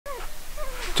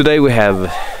Today we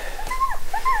have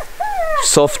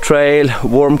soft trail,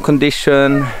 warm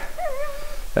condition.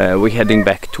 We're heading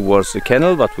back towards the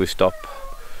kennel, but we stop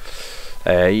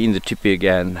in the tipi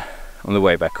again on the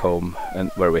way back home,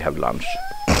 and where we have lunch.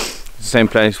 The same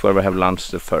place where we have lunch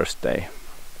the first day.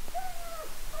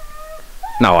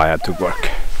 Now I have to work.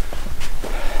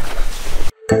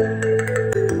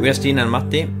 We are Stina and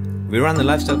Matti. We run a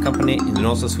lifestyle company in the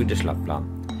north of Swedish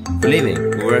Lapland. For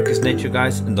living, we work as nature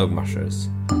guides and dog mushers.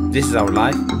 This is our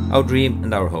life, our dream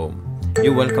and our home.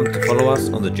 You're welcome to follow us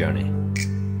on the journey.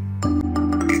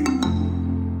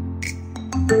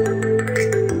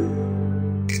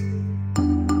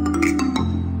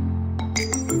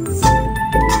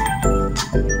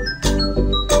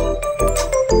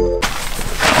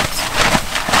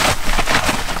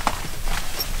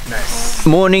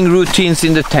 Morning routines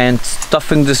in the tent,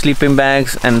 stuffing the sleeping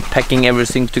bags and packing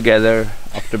everything together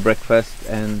after breakfast,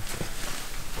 and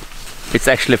it's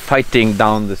actually fighting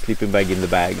down the sleeping bag in the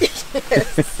bag.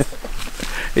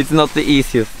 It's not the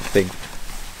easiest thing.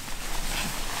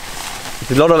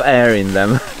 There's a lot of air in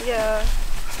them. Yeah.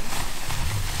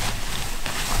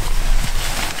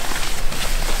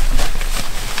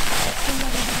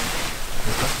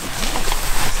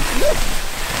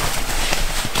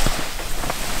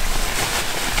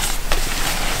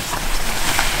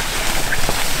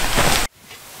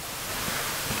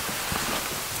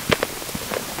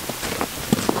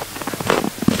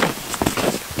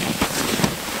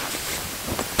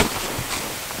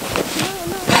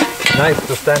 Nice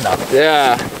to stand up.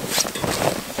 Yeah.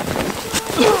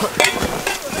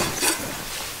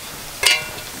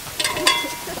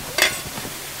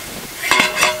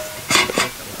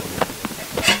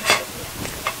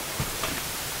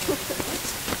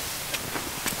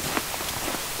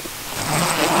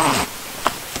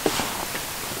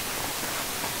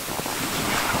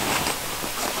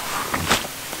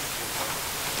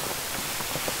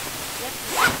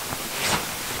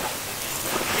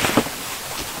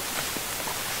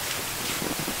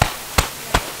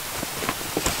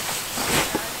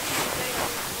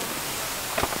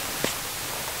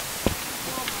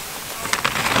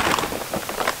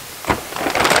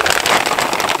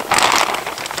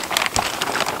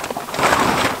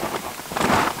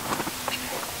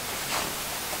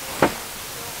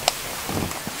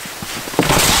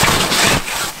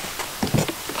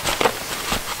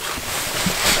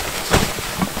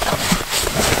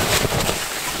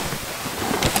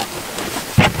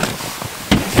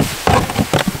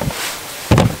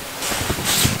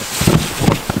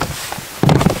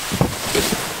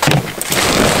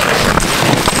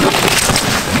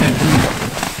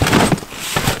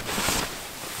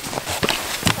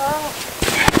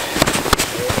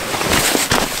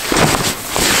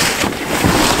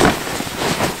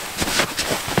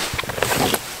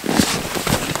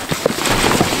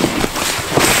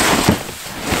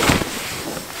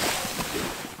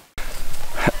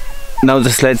 Now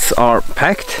the sleds are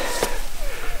packed,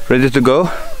 ready to go,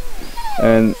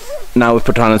 and now we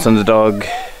put harness on the dog,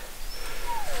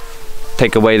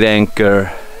 take away the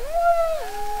anchor,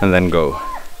 and then go.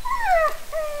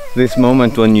 This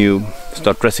moment when you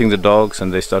start dressing the dogs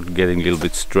and they start getting a little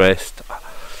bit stressed.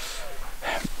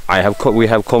 We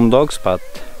have calm dogs, but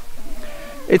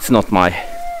it's not my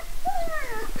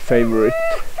favorite.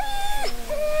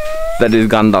 That is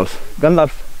Gandalf.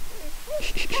 Gandalf.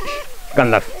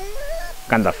 Gandalf.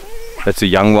 Gandalf. That's a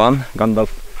young one,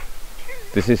 Gandalf.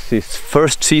 This is his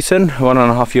first season,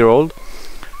 1.5 years old.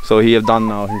 So he have done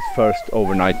now his first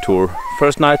overnight tour.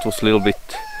 First night was a little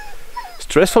bit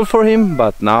stressful for him,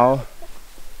 but now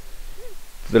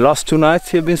the last 2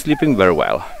 nights he have been sleeping very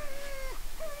well.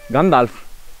 Gandalf.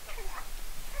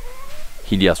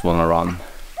 He just wanna run.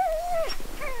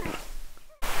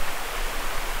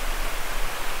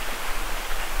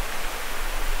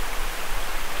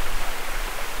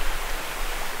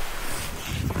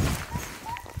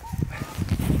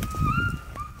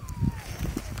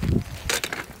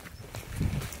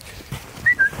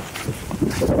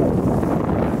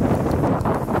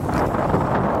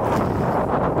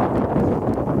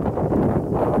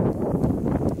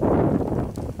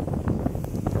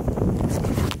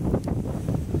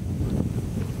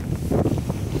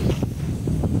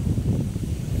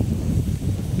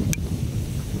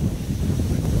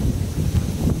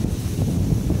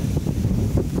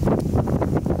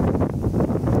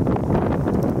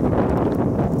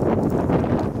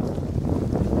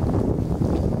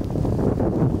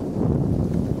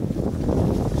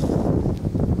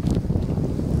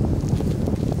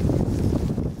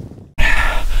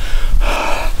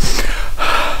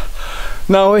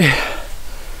 Now we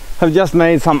have just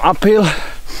made some uphill.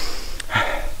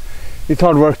 It's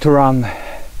hard work to run.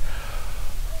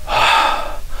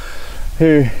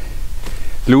 Here,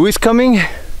 Louis coming.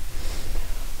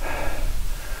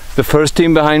 The first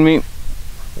team behind me.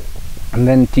 And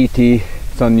then TT,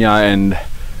 Sonja and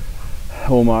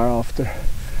Omar after.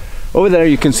 Over there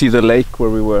you can see the lake where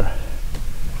we were.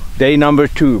 Day number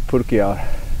 2, Purkiar.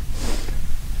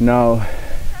 Now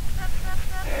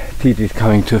TT is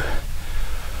coming too.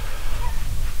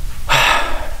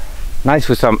 Nice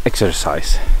with some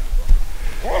exercise.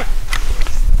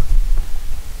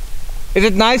 Is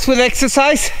it nice with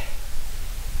exercise?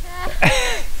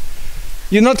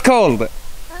 You're not cold?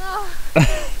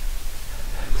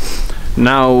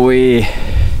 Now it's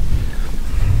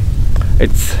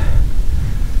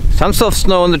some soft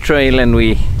snow on the trail and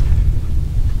we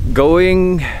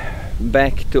going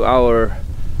back to our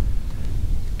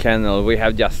kennel. We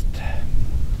have just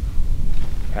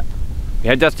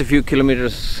a few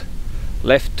kilometers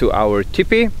left to our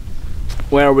tipi,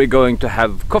 where we're going to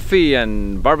have coffee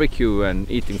and barbecue and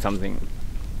eating something.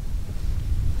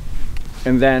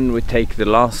 And then we take the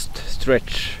last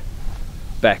stretch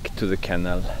back to the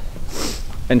kennel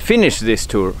and finish this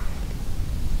tour.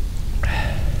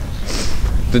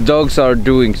 The dogs are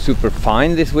doing super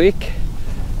fine this week,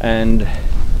 and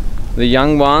the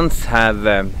young ones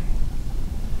have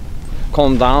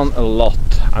calmed down a lot.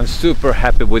 I'm super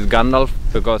happy with Gandalf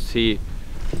because he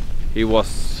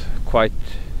was quite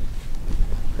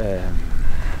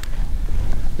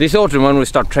this autumn when we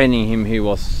start training him, he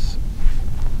was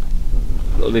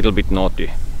a little bit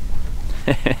naughty.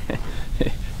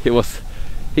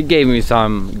 He gave me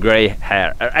some gray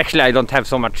hair. Actually, I don't have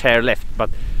so much hair left, but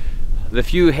the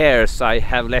few hairs I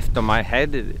have left on my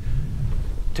head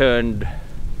turned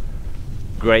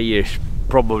grayish,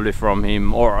 probably from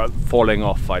him or falling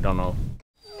off, I don't know.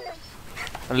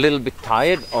 A little bit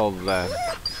tired of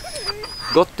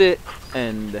Gotti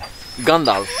and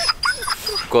Gandalf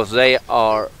because they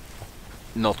are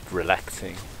not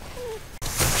relaxing.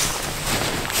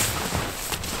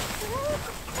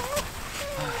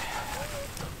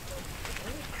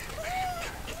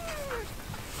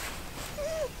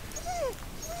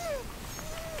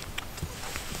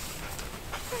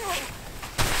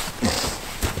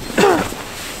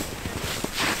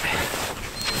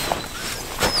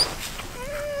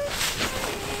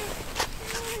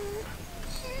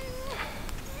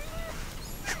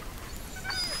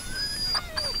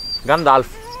 Gandalf.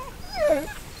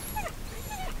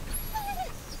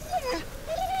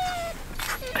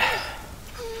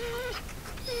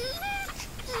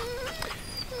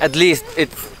 At least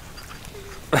it's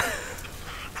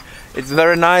it's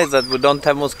very nice that we don't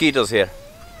have mosquitoes here.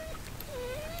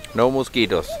 No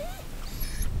mosquitoes.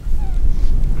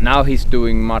 Now he's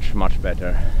doing much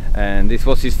better, and this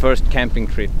was his first camping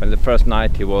trip, and the first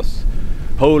night he was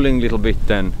howling a little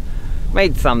bit and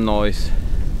made some noise.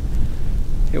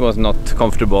 He was not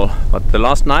comfortable, but the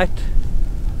last night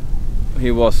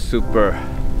he was super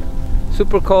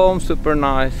calm, super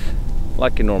nice,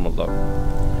 like a normal dog.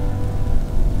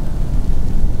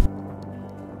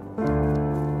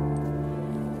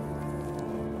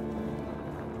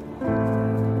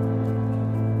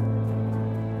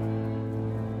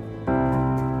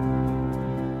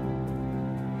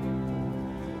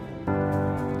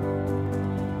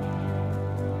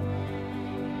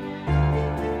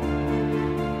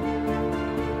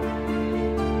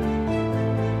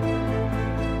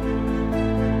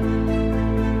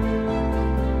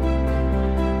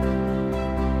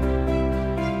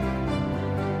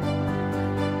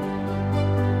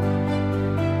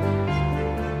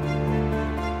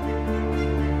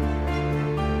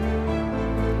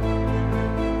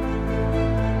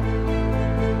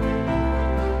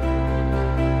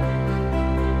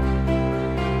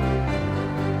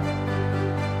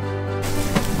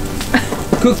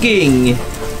 Cooking!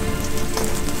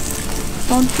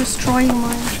 Don't destroy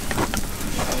my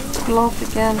glove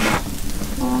again.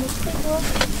 Oh.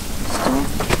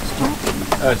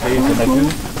 Stop.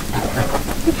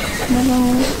 Never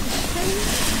move.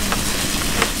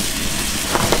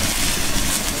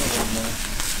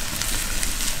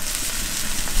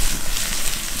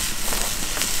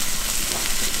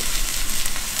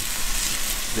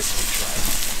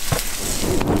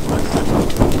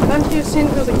 Can't you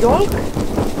sink to the yolk?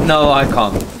 No, I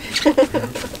can't.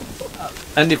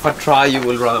 And if I try, you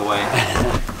will run away.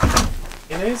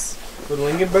 Mayonnaise with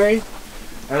lingonberry.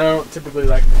 I don't typically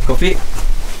like Coffee?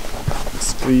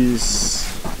 Please.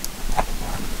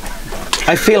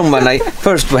 I filmed when I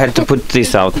first we had to put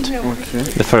this out. Okay.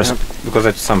 The first, because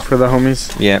it's some. For the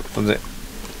homies. Yeah, for the.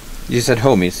 You said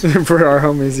homies. For our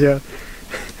homies, yeah.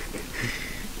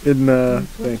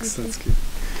 Thanks, that's good.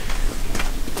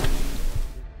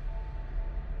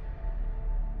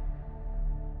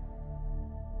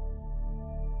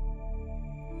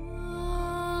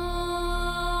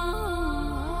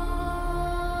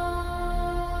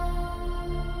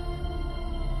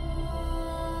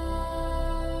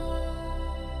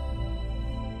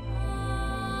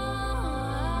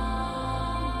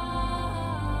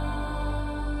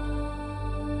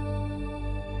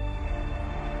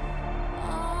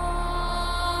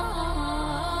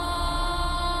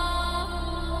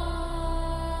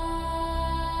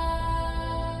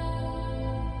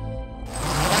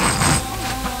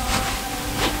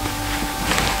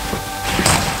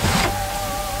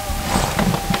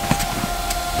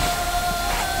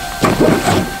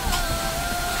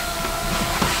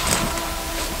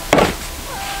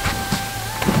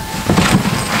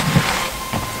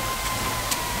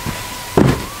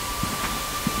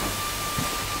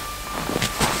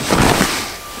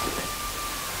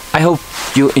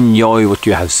 you enjoy what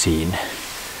you have seen.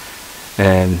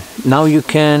 Now you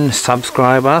can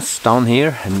subscribe us down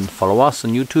here and follow us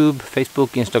on YouTube, Facebook,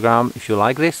 Instagram if you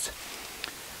like this.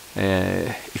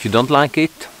 If you don't like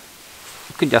it,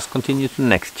 you can just continue to the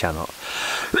next channel.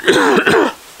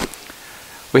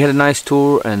 We had a nice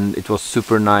tour and it was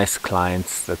super nice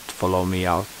clients that follow me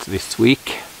out this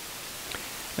week,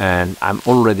 and I'm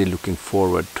already looking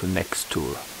forward to next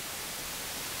tour.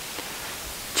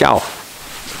 Ciao!